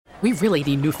We really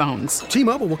need new phones.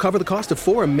 T-Mobile will cover the cost of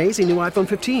 4 amazing new iPhone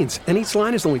 15s, and each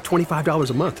line is only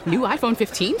 $25 a month. New iPhone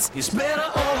 15s? It's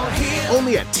better over here.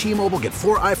 Only at T-Mobile, get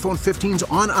 4 iPhone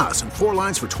 15s on us and 4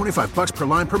 lines for $25 per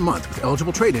line per month with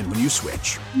eligible trade-in when you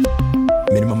switch.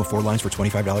 Minimum of 4 lines for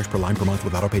 $25 per line per month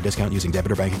with autopay discount using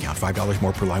debit or bank account. $5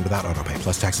 more per line without autopay,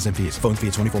 plus taxes and fees. Phone fee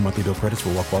at 24 monthly bill credits for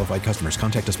well-qualified customers.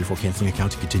 Contact us before canceling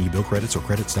account to continue bill credits or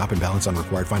credit stop and balance on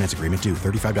required finance agreement due.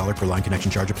 $35 per line connection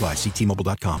charge applies. See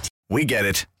T-Mobile.com. We get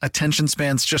it. Attention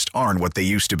spans just aren't what they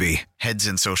used to be. Heads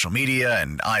in social media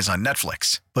and eyes on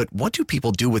Netflix. But what do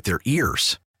people do with their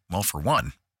ears? Well, for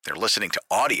one, they're listening to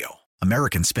audio.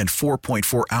 Americans spend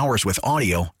 4.4 hours with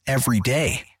audio every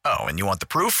day. Oh, and you want the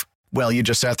proof? Well, you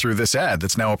just sat through this ad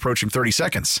that's now approaching 30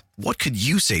 seconds. What could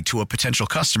you say to a potential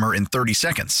customer in 30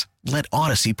 seconds? Let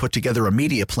Odyssey put together a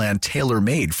media plan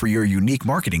tailor-made for your unique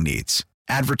marketing needs.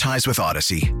 Advertise with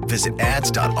Odyssey. Visit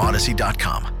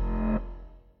ads.odyssey.com.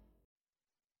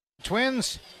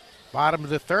 Twins, bottom of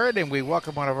the third, and we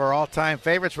welcome one of our all-time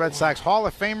favorites, Red Sox Hall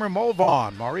of Famer Mo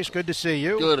Vaughn. Maurice, good to see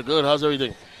you. Good. How's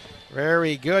everything?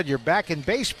 Very good. You're back in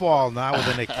baseball now with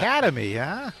an academy,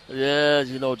 huh? Yeah,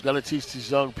 got to teach these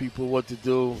young people what to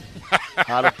do,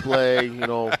 how to play,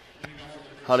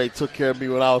 how they took care of me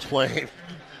when I was playing.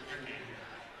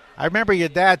 I remember your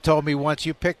dad told me once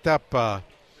you picked up a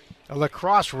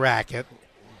lacrosse racket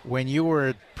when you were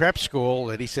at prep school,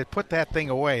 and he said, put that thing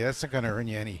away. That's not going to earn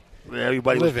you any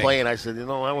everybody living. Was playing. I said, I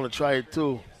want to try it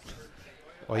too.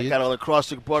 Well, I got a lacrosse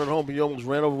stick, brought it home, and you almost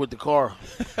ran over with the car.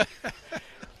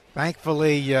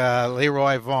 Thankfully,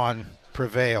 Leroy Vaughn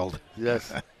prevailed.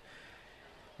 Yes.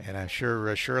 And I'm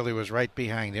sure Shirley was right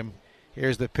behind him.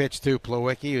 Here's the pitch to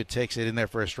Plawecki, who takes it in there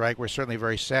for a strike. We're certainly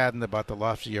very saddened about the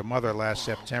loss of your mother last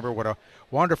September. What a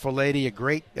wonderful lady, a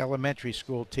great elementary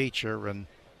school teacher, and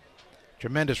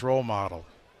tremendous role model.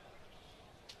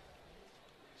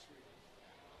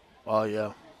 Oh,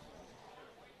 yeah.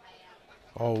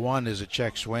 0-1 is a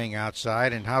check swing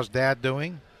outside. And how's Dad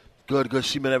doing? Good.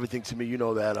 She meant everything to me. You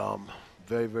know that.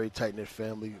 Very, very tight-knit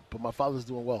family. But my father's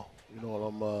doing well.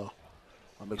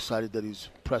 I'm excited that he's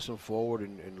pressing forward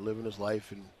and living his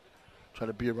life and trying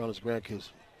to be around his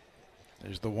grandkids.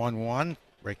 There's the 1-1,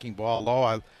 breaking ball low.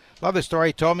 I love the story.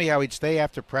 He told me how he'd stay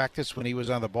after practice when he was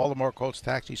on the Baltimore Colts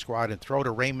taxi squad and throw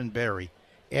to Raymond Berry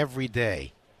every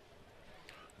day.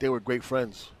 They were great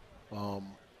friends.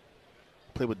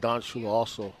 Played with Don Shula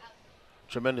also.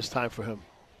 Tremendous time for him.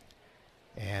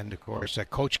 And, of course,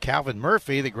 Coach Calvin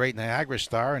Murphy, the great Niagara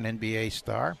star and NBA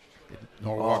star, in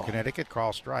Norwalk, Connecticut,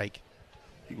 Carl Strike.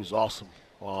 He was awesome.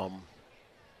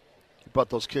 He brought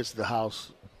those kids to the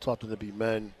house, taught them to be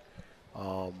men.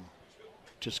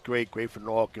 Just great for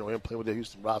Norwalk. Him playing with the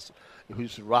Houston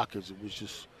Rockets. It was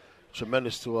just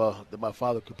tremendous that my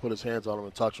father could put his hands on him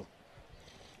and touch him.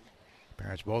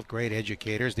 Parents both great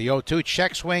educators. The 0-2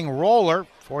 check swing roller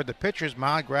for the pitcher's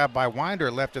mound, grabbed by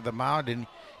Winder, left of the mound, and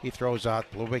he throws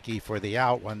out Plawecki for the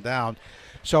out, 1 down.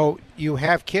 So you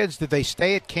have kids. Did they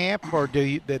stay at camp, or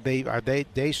are they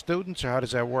day students, or how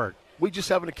does that work? We just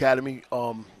have an academy.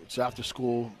 It's after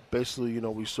school. Basically,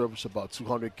 we service about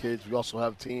 200 kids. We also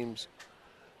have teams.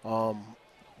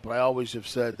 But I always have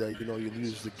said that, you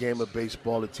use the game of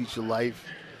baseball to teach you life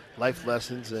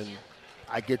lessons. And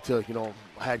I get to,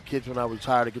 I had kids when I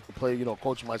retired. I get to play,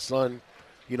 coach my son,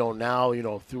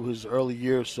 now, through his early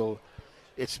years. So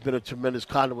it's been a tremendous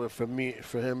conduit for me,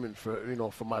 for him, and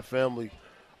for my family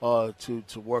to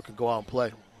work and go out and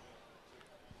play.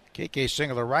 KK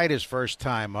single to right his first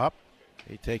time up.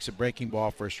 He takes a breaking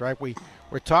ball for a strike.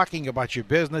 We're talking about your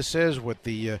businesses with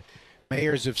the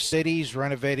mayors of cities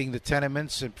renovating the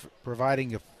tenements and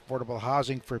providing affordable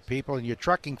housing for people, and your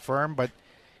trucking firm, but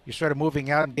you're sort of moving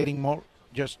out and getting more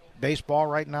just baseball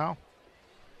right now?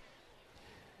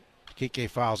 KK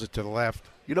fouls it to the left.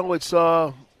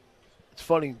 It's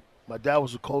funny. My dad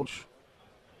was a coach.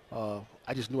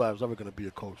 I just knew I was never going to be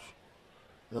a coach.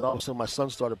 And all of a sudden my son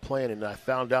started playing, and I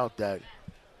found out that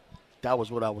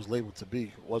was what I was labeled to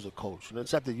be, was a coach. And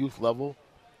it's at the youth level,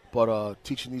 but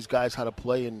teaching these guys how to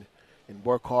play and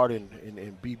work hard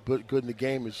and be good in the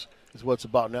game is what it's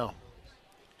about now.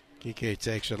 KK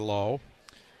takes it low.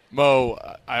 Mo,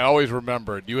 I always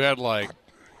remembered you had like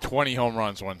 20 home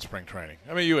runs one spring training.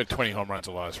 I mean, you had 20 home runs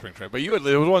a lot of spring training, but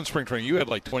there was one spring training you had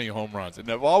like 20 home runs, and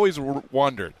I've always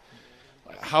wondered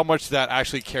how much that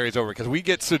actually carries over, because we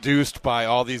get seduced by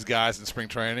all these guys in spring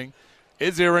training.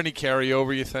 Is there any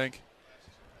carryover, you think?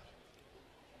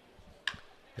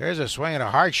 There's a swing and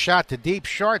a hard shot to deep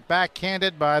short,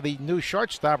 backhanded by the new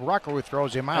shortstop, Rucker, who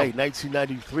throws him out. Hey,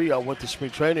 1993, I went to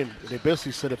spring training, and they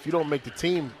basically said if you don't make the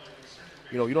team,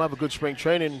 you don't have a good spring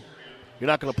training, you're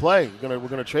not going to play. We're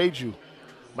going to trade you.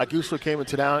 Mike Eastwood came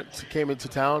into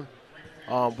town.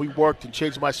 We worked and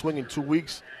changed my swing in 2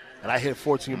 weeks, and I hit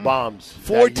 14 bombs.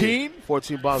 14?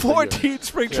 14 bombs. 14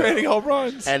 spring training home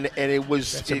runs. And it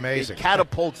was That's amazing. It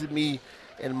catapulted me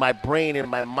in my brain, in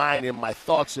my mind, in my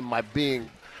thoughts, in my being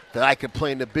that I could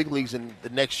play in the big leagues. And the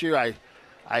next year,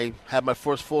 I had my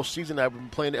first full season. I've been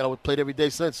playing. I played every day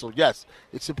since. So yes,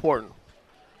 it's important.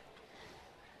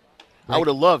 Right. I would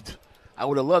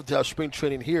have loved to have spring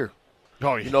training here.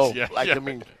 Oh, yes. I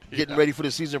mean, getting ready for the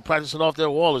season, practicing off that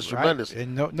wall is tremendous.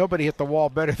 And nobody hit the wall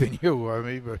better than you. I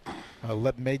mean,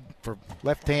 made for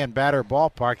left-hand batter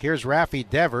ballpark. Here's Rafi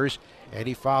Devers, and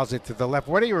he fouls it to the left.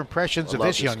 What are your impressions of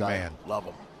this young man? Love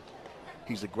him.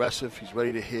 He's aggressive. He's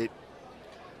ready to hit.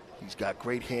 He's got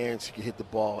great hands. He can hit the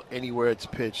ball anywhere it's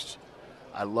pitched.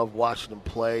 I love watching him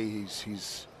play.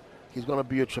 He's going to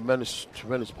be a tremendous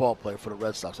ball player for the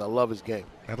Red Sox. I love his game.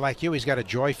 And like you, he's got a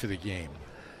joy for the game.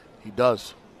 He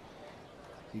does.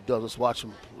 Let's watch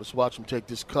him take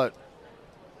this cut.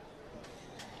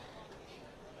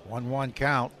 1-1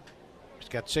 count. He's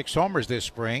got 6 homers this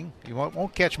spring. He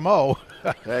won't catch Mo.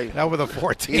 Hey, now with a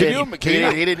 14. He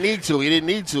didn't need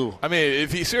to. I mean,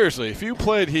 if you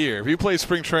played here, if you played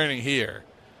spring training here,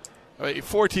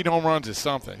 14 home runs is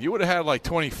something. You would have had like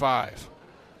 25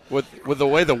 with the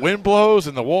way the wind blows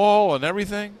and the wall and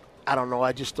everything. I don't know.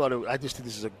 I just think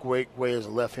this is a great way as a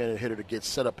left-handed hitter to get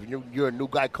set up. And you're a new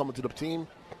guy coming to the team.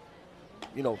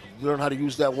 You learn how to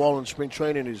use that wall in spring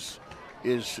training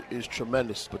is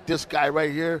tremendous. But this guy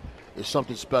right here is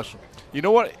something special. You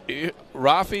know what,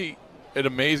 Rafi? It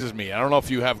amazes me. I don't know if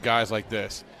you have guys like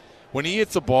this. When he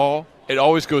hits the ball, it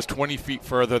always goes 20 feet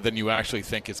further than you actually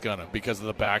think it's gonna because of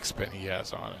the backspin he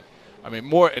has on it. I mean,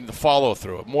 more in the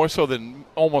follow-through, more so than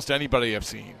almost anybody I've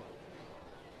seen.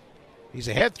 He's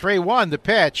ahead 3-1, the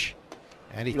pitch,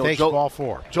 and he takes ball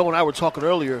 4. Joe and I were talking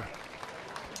earlier.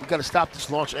 We got to stop this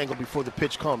launch angle before the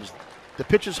pitch comes. The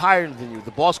pitcher's higher than you.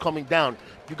 The ball's coming down.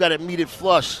 You got to meet it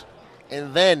flush.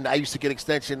 And then I used to get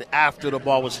extension after the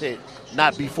ball was hit,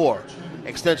 not before.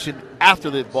 Extension after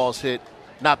the ball's hit,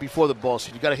 not before the ball's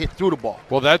hit. You got to hit through the ball.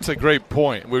 Well, that's a great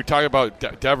point. We were talking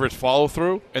about Devers'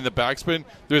 follow-through and the backspin.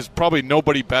 There's probably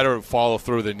nobody better at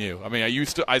follow-through than you. I mean,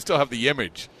 I still have the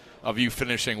image of you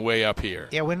finishing way up here.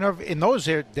 Yeah, in those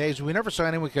days, we never saw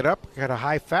anyone get a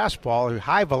high fastball, a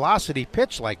high-velocity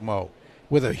pitch like Mo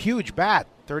with a huge bat,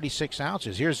 36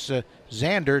 ounces. Here's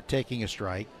Xander taking a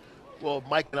strike. Well,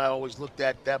 Mike and I always looked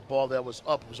at that ball that was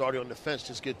up, was already on the fence,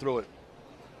 just get through it.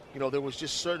 There was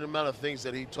just a certain amount of things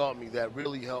that he taught me that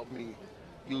really helped me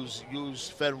use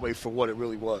Fenway for what it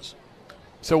really was.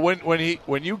 So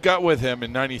when you got with him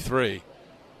in '93,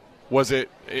 was it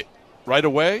right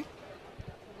away?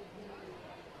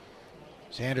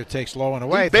 Xander takes low and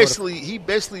away. He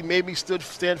basically made me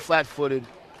stand flat-footed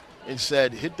and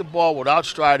said, hit the ball without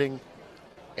striding,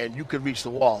 and you could reach the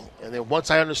wall. And then once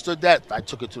I understood that, I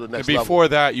took it to the next level. Before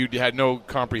that, you had no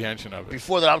comprehension of it.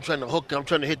 Before that, I'm trying to hook. I'm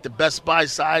trying to hit the Best Buy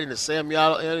side and the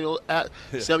Samuel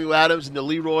Adams and the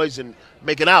Leroys and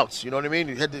making outs. You know what I mean?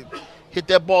 You had to hit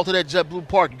that ball to that JetBlue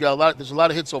Park. There's a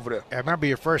lot of hits over there. I remember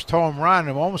your first home run.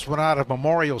 It almost went out of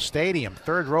Memorial Stadium.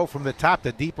 3rd row from the top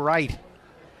to deep right.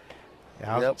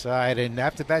 Outside, and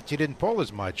after that, you didn't pull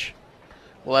as much.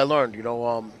 Well, I learned, you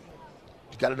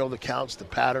got to know the counts, the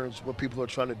patterns, what people are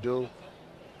trying to do.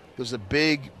 There's a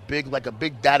big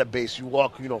database. You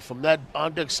walk, from that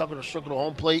on-deck sucker to circle to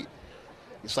home plate.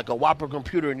 It's like a Whopper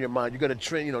computer in your mind. You got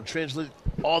to translate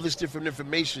all this different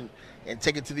information and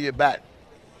take it to the at-bat.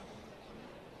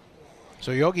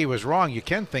 So Yogi was wrong. You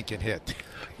can think and hit.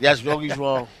 Yes, Yogi's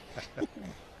wrong.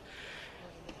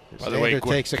 By the way,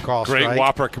 takes a call great strike.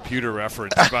 Whopper computer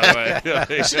reference, by the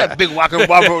way. See that big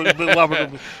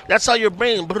Whopper. That's how your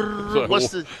brain. What's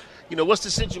the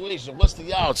situation? What's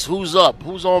the outs? Who's up?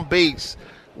 Who's on base?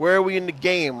 Where are we in the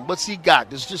game? What's he got?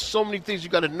 There's just so many things you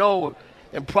got to know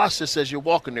and process as you're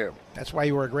walking there. That's why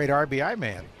you were a great RBI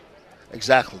man.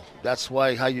 Exactly. That's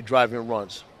how you drive in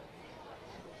runs.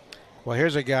 Well,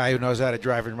 here's a guy who knows how to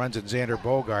drive in runs in Xander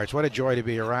Bogaerts. What a joy to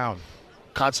be around.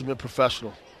 Consummate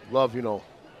professional.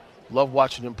 Love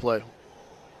watching him play.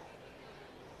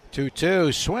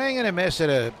 2-2. Swing and a miss at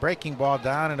a breaking ball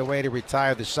down and a way to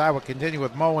retire the side. We'll continue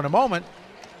with Mo in a moment.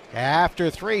 After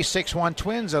 3, 6-1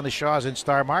 Twins on the Shaws and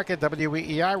Star Market,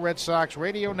 WEEI Red Sox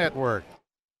Radio Network.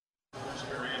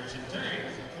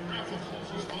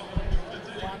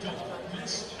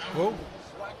 Whoa.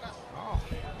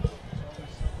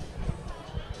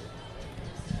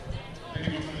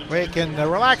 We can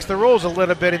relax the rules a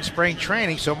little bit in spring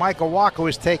training. So Michael Walker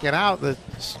was taken out,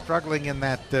 struggling in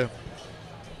that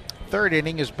 3rd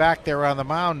inning, is back there on the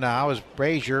mound now as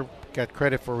Brazier got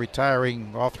credit for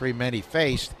retiring all 3 men he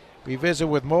faced. We visit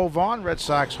with Mo Vaughn, Red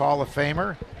Sox Hall of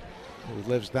Famer, who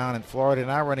lives down in Florida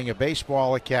now, running a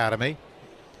baseball academy.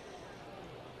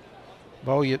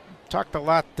 Mo, you talked a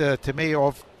lot to me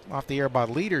off the air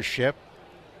about leadership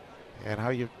and how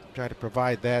you try to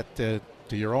provide that to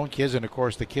your own kids and, of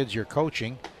course, the kids you're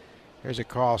coaching. There's a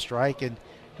call strike. And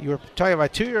you were talking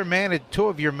about two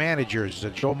of your managers,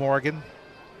 Joe Morgan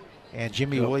and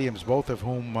Jimmy Williams, both of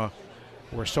whom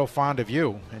were so fond of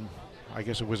you. And I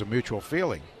guess it was a mutual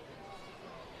feeling.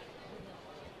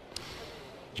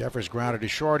 Jeffers grounded to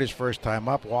short his first time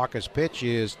up. Walker's pitch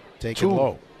is taken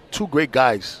low. 2 great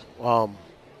guys. I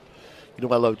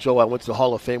love Joe. I went to the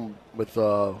Hall of Fame with,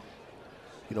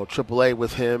 AAA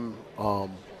with him.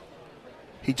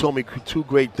 He told me 2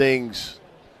 great things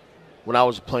when I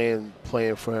was playing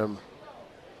for him.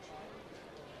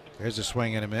 There's a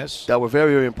swing and a miss. That were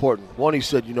very, very important. One, he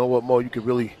said, you know what, Mo, you could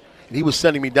really – and he was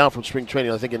sending me down from spring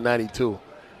training, I think in 92.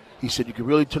 He said, you could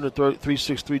really turn the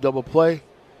 3-6-3 double play,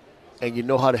 and you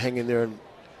know how to hang in there and,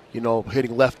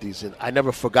 hitting lefties. And I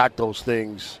never forgot those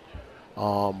things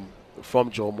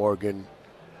from Joe Morgan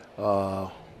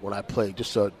when I played.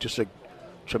 Just a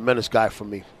tremendous guy for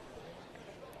me.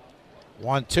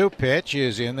 1-2 pitch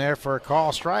is in there for a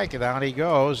call strike, and down he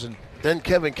goes. And then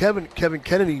Kevin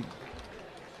Kennedy,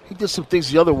 he did some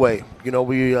things the other way.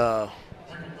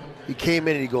 He came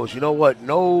in and he goes, you know what?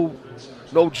 No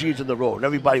G's in the road. And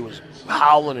everybody was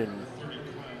howling and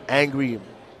angry.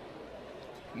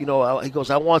 He goes,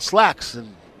 I want slacks.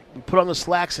 And we put on the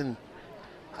slacks, and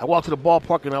I walked to the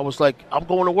ballpark, and I was like, I'm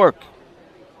going to work.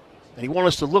 And he wanted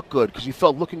us to look good because he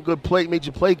felt looking good made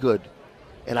you play good.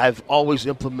 And I've always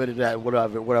implemented that in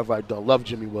whatever I've done. Love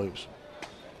Jimmy Williams.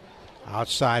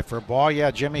 Outside for a ball.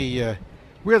 Yeah, Jimmy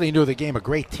really knew the game. A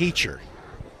great teacher.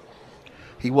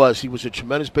 He was. He was a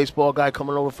tremendous baseball guy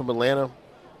coming over from Atlanta.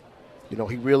 He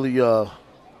really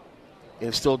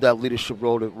instilled that leadership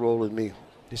role in me.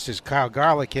 This is Kyle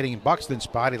Garlick hitting Buxton's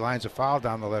spot. He lines a foul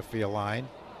down the left field line.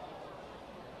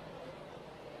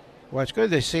 Well, it's good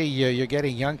to see you're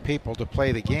getting young people to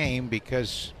play the game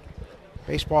because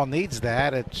baseball needs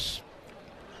that.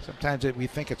 Sometimes we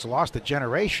think it's lost a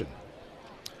generation.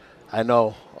 I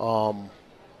know.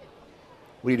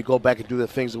 We need to go back and do the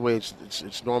things the way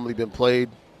it's normally been played.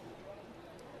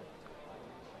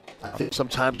 I think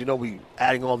sometimes, we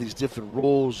adding all these different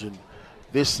rules and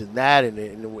this and that,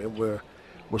 and we're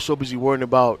so busy worrying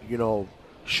about,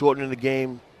 shortening the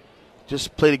game.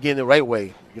 Just play the game the right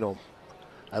way,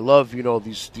 I love,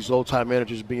 these old-time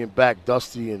managers being back,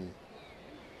 Dusty and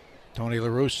Tony La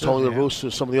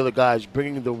Russa, some of the other guys,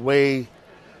 bringing the way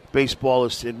baseball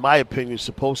is, in my opinion, is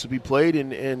supposed to be played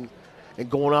and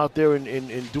going out there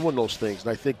and doing those things.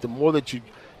 And I think the more that you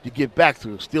get back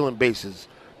to stealing bases,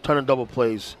 turning double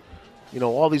plays,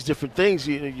 all these different things,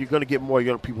 you're going to get more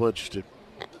young people interested.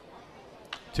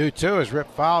 2-2 is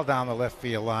ripped foul down the left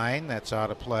field line. That's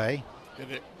out of play.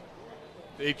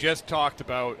 They just talked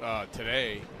about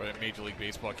today, but Major League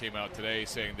Baseball came out today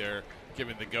saying they're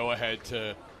giving the go-ahead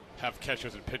to have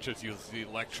catchers and pitchers use the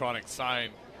electronic sign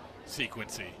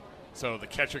sequencing. So the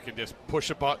catcher can just push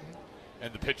a button,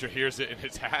 and the pitcher hears it in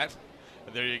his hat,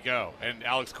 and there you go. And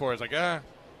Alex Cora is like, I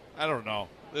don't know.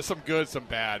 There's some good, some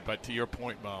bad, but to your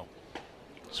point, Mo.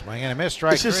 Swing and a miss,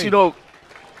 strike it's just, three.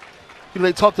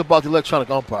 They talked about the electronic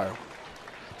umpire.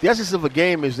 The essence of a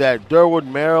game is that Durwood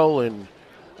Merrill and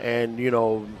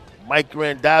Mike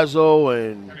Randazzo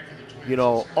and,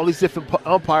 all these different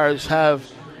umpires have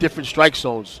different strike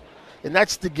zones. And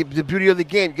that's the beauty of the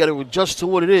game. You got to adjust to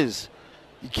what it is.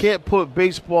 You can't put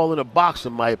baseball in a box,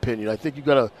 in my opinion. I think you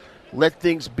got to let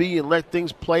things be and let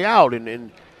things play out.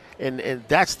 And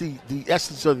that's the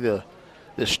essence of the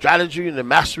strategy and the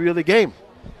mastery of the game.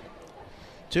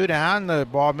 2 down, the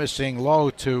ball missing low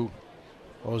to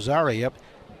Ozaria.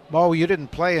 Mo, you didn't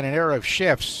play in an era of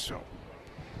shifts. So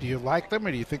do you like them,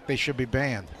 or do you think they should be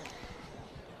banned?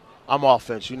 I'm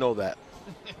offense. You know that.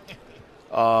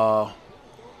 I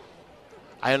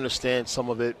understand some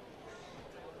of it.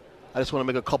 I just want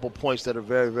to make a couple points that are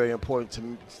very, very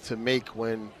important to make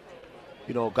when,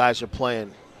 guys are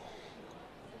playing.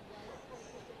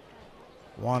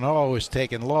 1-0 is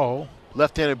taken low.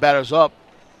 Left-handed batters up.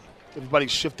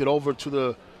 Everybody's shifted over to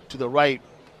the right.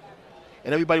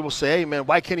 And everybody will say, hey, man,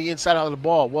 why can't he inside out of the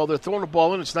ball? Well, they're throwing the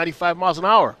ball in. It's 95 miles an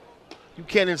hour. You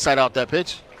can't inside out that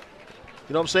pitch.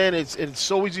 You know what I'm saying? It's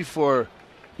so easy for,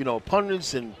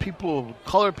 pundits and people,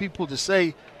 color people to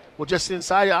say, well, just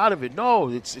inside out of it. No,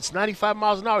 it's 95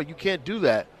 miles an hour. You can't do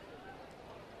that.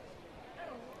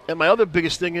 And my other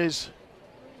biggest thing is,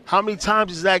 how many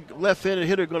times is that left-handed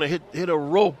hitter going to hit a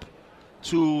rope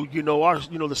to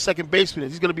the second baseman.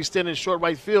 He's going to be standing in short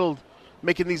right field,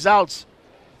 making these outs,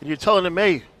 and you're telling him,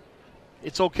 "Hey,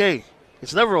 it's okay.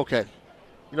 It's never okay."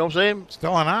 You know what I'm saying?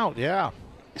 Still an out, yeah.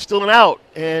 It's still an out,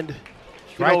 and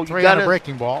Strike three on a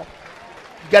breaking ball.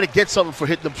 You got to get something for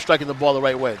striking the ball the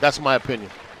right way. That's my opinion.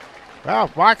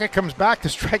 Well, Walker comes back to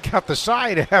strike out the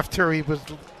side after he was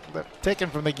taken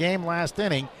from the game last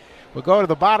inning. We'll go to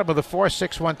the bottom of the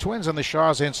 4-6-1 Twins on the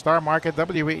Shaw's Inn Star Market,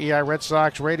 WEEI Red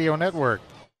Sox Radio Network.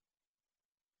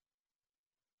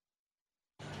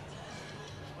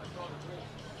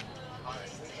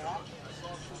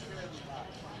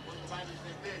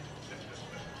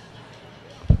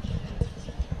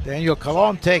 Daniel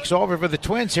Colon takes over for the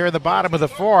Twins here in the bottom of the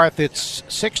fourth. It's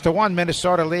 6-1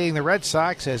 Minnesota leading the Red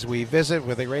Sox as we visit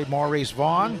with the great Maurice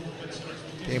Vaughn.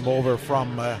 Came over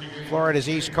from Florida's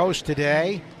East Coast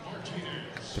today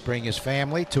to bring his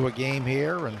family to a game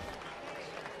here. And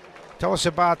tell us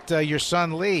about your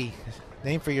son Lee.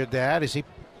 Name for your dad. Is he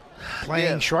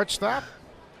playing shortstop?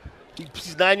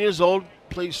 He's 9 years old.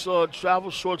 Plays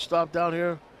travel shortstop down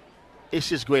here. It's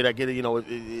just great. I get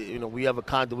it. We have a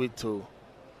conduit to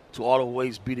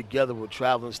always be together. We're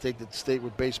traveling state to state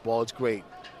with baseball. It's great.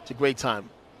 It's a great time.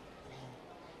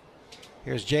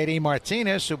 Here's J.D.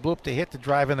 Martinez, who blooped a hit to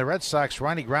drive in the Red Sox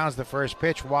run. He grounds the first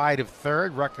pitch wide of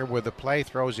third. Rucker with the play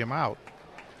throws him out.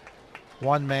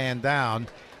 One man down.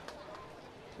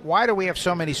 Why do we have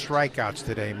so many strikeouts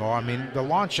today, Mo? I mean, the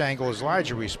launch angle is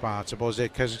largely responsible. Is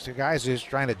it because the guys are just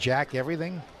trying to jack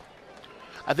everything?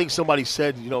 I think somebody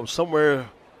said, somewhere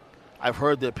I've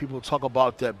heard that people talk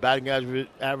about that batting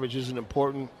average isn't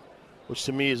important, which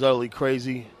to me is utterly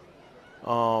crazy.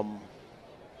 I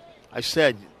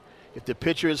said, if the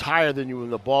pitcher is higher than you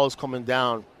and the ball is coming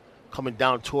down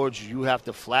towards you, you have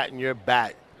to flatten your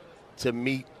bat to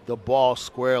meet the ball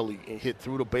squarely and hit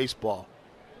through the baseball.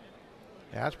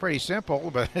 Yeah, that's pretty simple,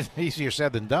 but easier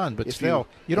said than done. But still,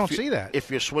 you don't see that.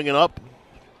 If you're swinging up,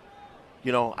 I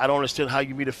don't understand how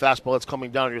you meet a fastball that's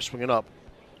coming down and you're swinging up.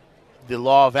 The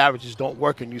law of averages don't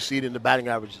work, and you see it in the batting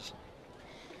averages.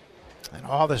 And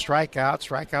all the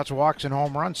strikeouts, walks, and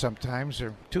home runs sometimes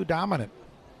are too dominant.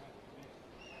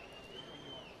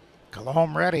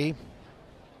 Colon ready.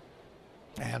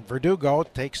 And Verdugo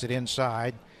takes it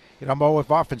inside. Mo,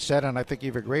 we've often said, and I think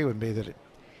you've agreed with me, that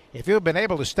if you'd been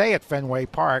able to stay at Fenway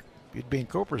Park, you'd be in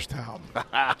Cooperstown.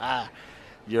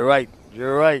 You're right.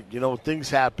 Things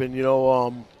happen.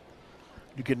 You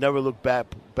could never look back.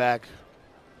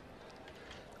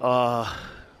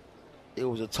 It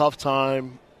was a tough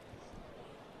time.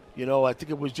 I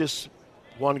think it was just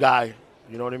one guy.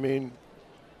 You know what I mean?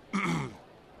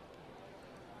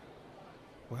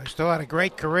 Well, he still had a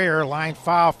great career, line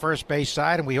foul, first base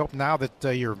side, and we hope now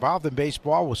that you're involved in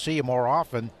baseball, we'll see you more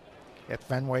often at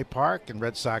Fenway Park and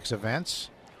Red Sox events.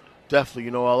 Definitely.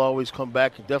 I'll always come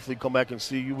back and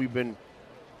see you. We've been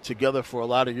together for a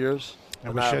lot of years.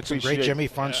 And we shared some great Jimmy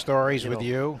Fun stories with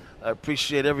you. I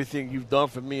appreciate everything you've done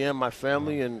for me and my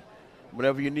family, and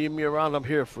whenever you need me around, I'm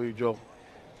here for you, Joe.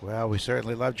 Well, we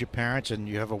certainly loved your parents, and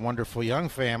you have a wonderful young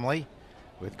family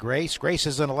with Grace. Grace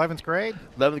is in 11th grade?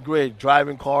 11th grade,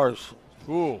 driving cars.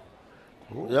 Cool.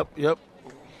 Yep. Wow.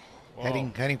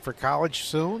 Heading for college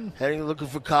soon? Looking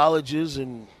for colleges,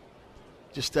 and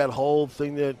just that whole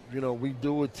thing that, we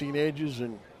do with teenagers,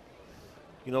 and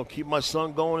keep my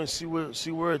son going and see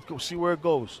where it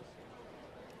goes.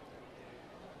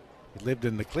 He lived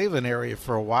in the Cleveland area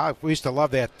for a while. We used to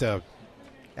love that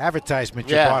advertisement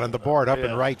you bought on the board up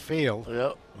in right field.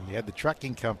 Yep. You had the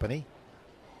trucking company.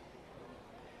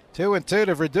 2-2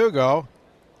 to Verdugo.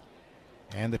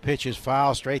 And the pitch is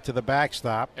foul straight to the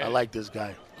backstop. I like this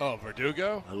guy. Oh,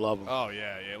 Verdugo? I love him. Oh,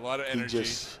 yeah, a lot of energy.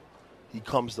 He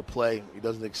comes to play. He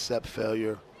doesn't accept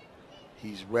failure.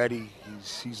 He's ready.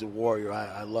 He's a warrior.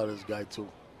 I love this guy, too.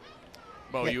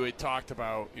 Mo, you had talked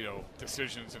about,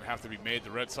 decisions that have to be made.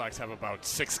 The Red Sox have about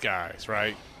 6 guys,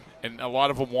 right? And a lot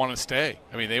of them want to stay.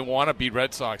 I mean, they want to be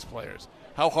Red Sox players.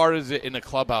 How hard is it in the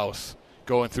clubhouse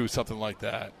going through something like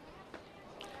that?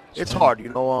 It's hard,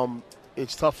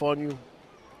 it's tough on you.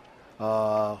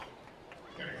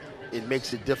 It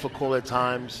makes it difficult at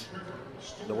times.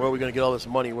 Where are we going to get all this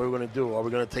money? What are we going to do? Are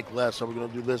we going to take less? Are we going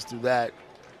to do this, do that?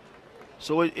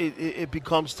 So it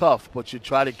becomes tough, but you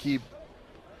try to keep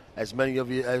as many of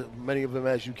them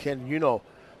as you can.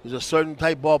 There's a certain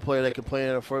type ball player that can play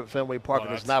in a Fenway Park,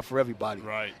 and it's not for everybody.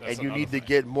 Right. And you need to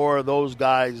get more of those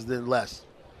guys than less.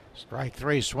 Strike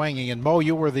three swinging. And, Mo,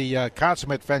 you were the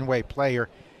consummate Fenway player.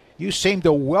 You seemed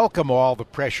to welcome all the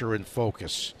pressure and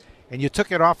focus. And you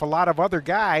took it off a lot of other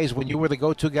guys when you were the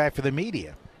go-to guy for the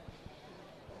media.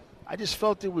 I just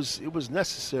felt it was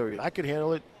necessary. I could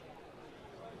handle it.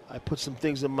 I put some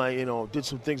things in my, did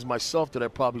some things myself that I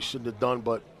probably shouldn't have done.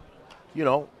 But,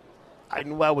 I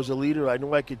knew I was a leader. I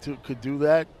knew I could do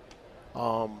that.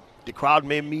 The crowd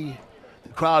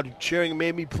cheering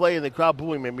made me play, and the crowd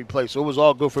booing made me play. So it was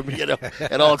all good for me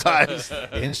at all times.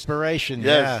 Inspiration, yes.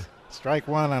 Yeah. Strike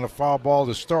one on a foul ball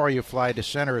to Story, who fly to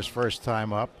center his first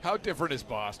time up. How different is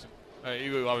Boston?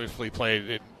 You obviously played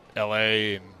in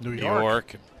L.A. and New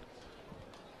York.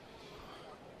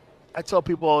 I tell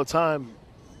people all the time,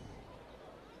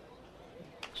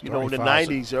 in the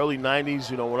 90s, early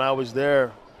 90s, when I was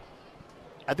there,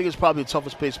 I think it's probably the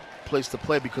toughest place to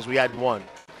play because we hadn't won.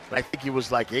 And I think it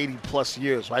was like 80-plus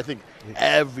years. So I think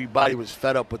everybody was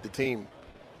fed up with the team.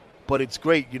 But it's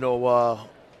great,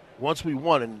 once we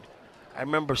won. And I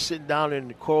remember sitting down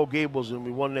in Coral Gables and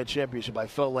we won that championship. I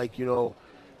felt like,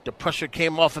 the pressure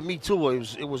came off of me, too.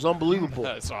 It was unbelievable.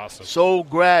 That's awesome. So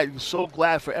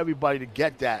glad for everybody to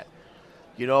get that.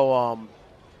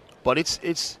 But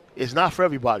it's not for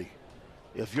everybody.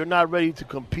 If you're not ready to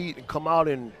compete and come out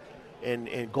and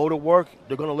go to work,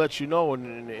 they're going to let you know.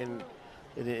 And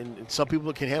some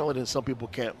people can handle it and some people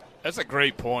can't. That's a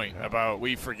great point about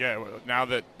we forget now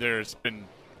that there's been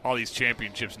all these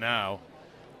championships now,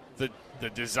 the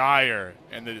desire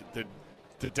and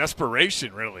the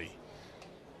desperation really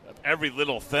of every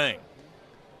little thing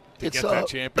to get that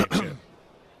championship.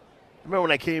 Remember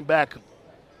when I came back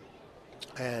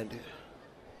and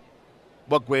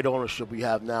what great ownership we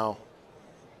have now.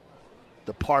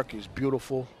 The park is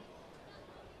beautiful.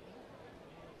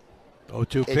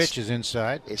 0-2 pitch is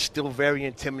inside. It's still very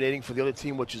intimidating for the other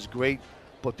team, which is great,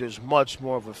 but there's much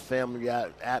more of a family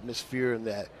atmosphere in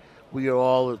that we are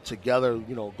all together,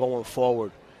 going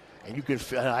forward. And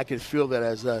I can feel that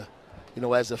as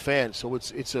a fan. So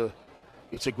it's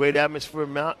a great atmosphere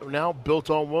now built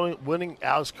on winning.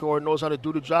 Alex Cora knows how to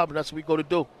do the job, and that's what we go to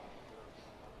do.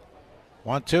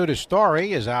 1-2 to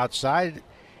Story is outside.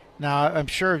 Now, I'm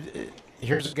sure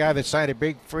here's a guy that signed a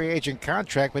big free agent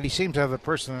contract, but he seems to have the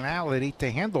personality to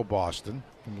handle Boston,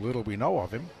 from little we know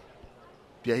of him.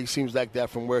 Yeah, he seems like that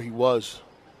from where he was.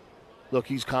 Look,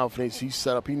 he's confident. He's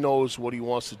set up. He knows what he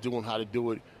wants to do and how to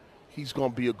do it. He's going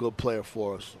to be a good player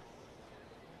for us.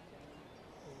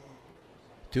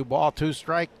 2-ball,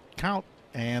 2-strike count,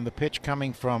 and the pitch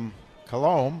coming from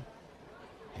Colomb.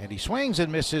 And he swings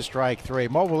and misses strike three.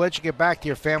 Mo, we'll let you get back to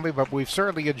your family, but we've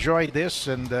certainly enjoyed this,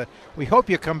 and we hope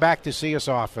you come back to see us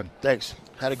often. Thanks.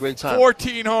 Had a great time.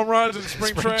 14 home runs in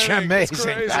spring training.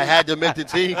 Amazing. I had to make the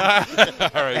team.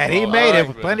 And he made it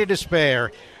with plenty to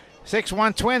spare.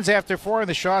 6-1 Twins after 4 in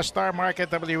the Shaw Star Market,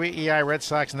 WEEI Red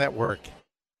Sox Network.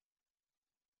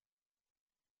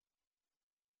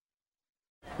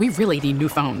 We really need new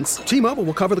phones. T-Mobile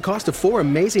will cover the cost of 4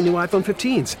 amazing new iPhone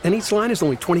 15s, and each line is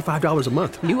only $25 a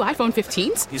month. New iPhone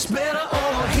 15s? It's better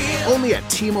over here. Only at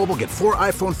T-Mobile, get 4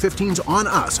 iPhone 15s on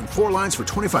us and 4 lines for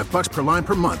 $25 per line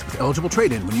per month with eligible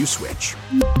trade-in when you switch.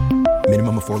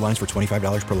 Minimum of 4 lines for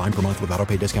 $25 per line per month with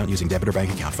auto-pay discount using debit or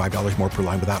bank account. $5 more per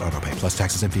line without auto-pay, plus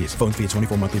taxes and fees. Phone fee at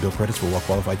 24 monthly bill credits for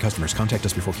well-qualified customers. Contact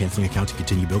us before canceling account to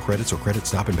continue bill credits or credit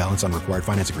stop and balance on required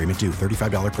finance agreement due.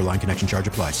 $35 per line connection charge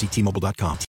applies. See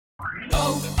T-Mobile.com.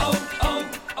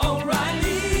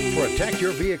 O'Reilly. Protect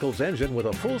your vehicle's engine with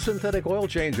a full synthetic oil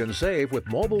change and save with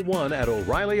Mobil 1 at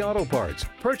O'Reilly Auto Parts.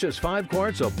 Purchase 5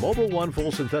 quarts of Mobil 1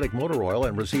 full synthetic motor oil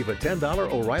and receive a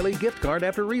 $10 O'Reilly gift card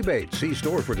after rebate. See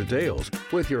store for details.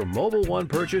 With your Mobil 1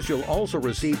 purchase, you'll also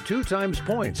receive 2 times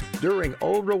points during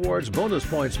O Rewards Bonus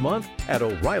Points Month at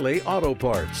O'Reilly Auto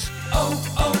Parts.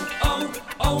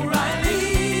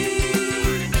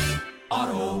 O'Reilly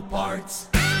Auto Parts.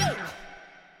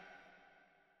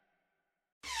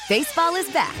 Baseball is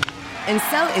back, and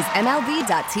so is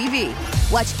MLB.tv.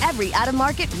 Watch every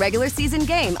out-of-market, regular season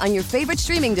game on your favorite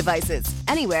streaming devices,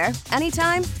 anywhere,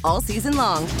 anytime, all season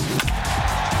long.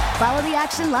 Follow the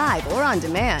action live or on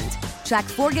demand. Track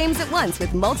 4 games at once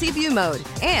with multi-view mode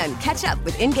and catch up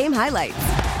with in-game highlights.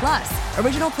 Plus,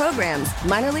 original programs,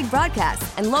 minor league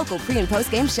broadcasts, and local pre- and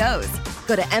post-game shows.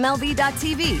 Go to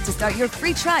MLB.tv to start your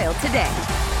free trial today.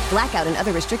 Blackout and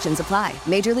other restrictions apply.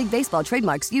 Major League Baseball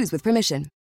trademarks used with permission.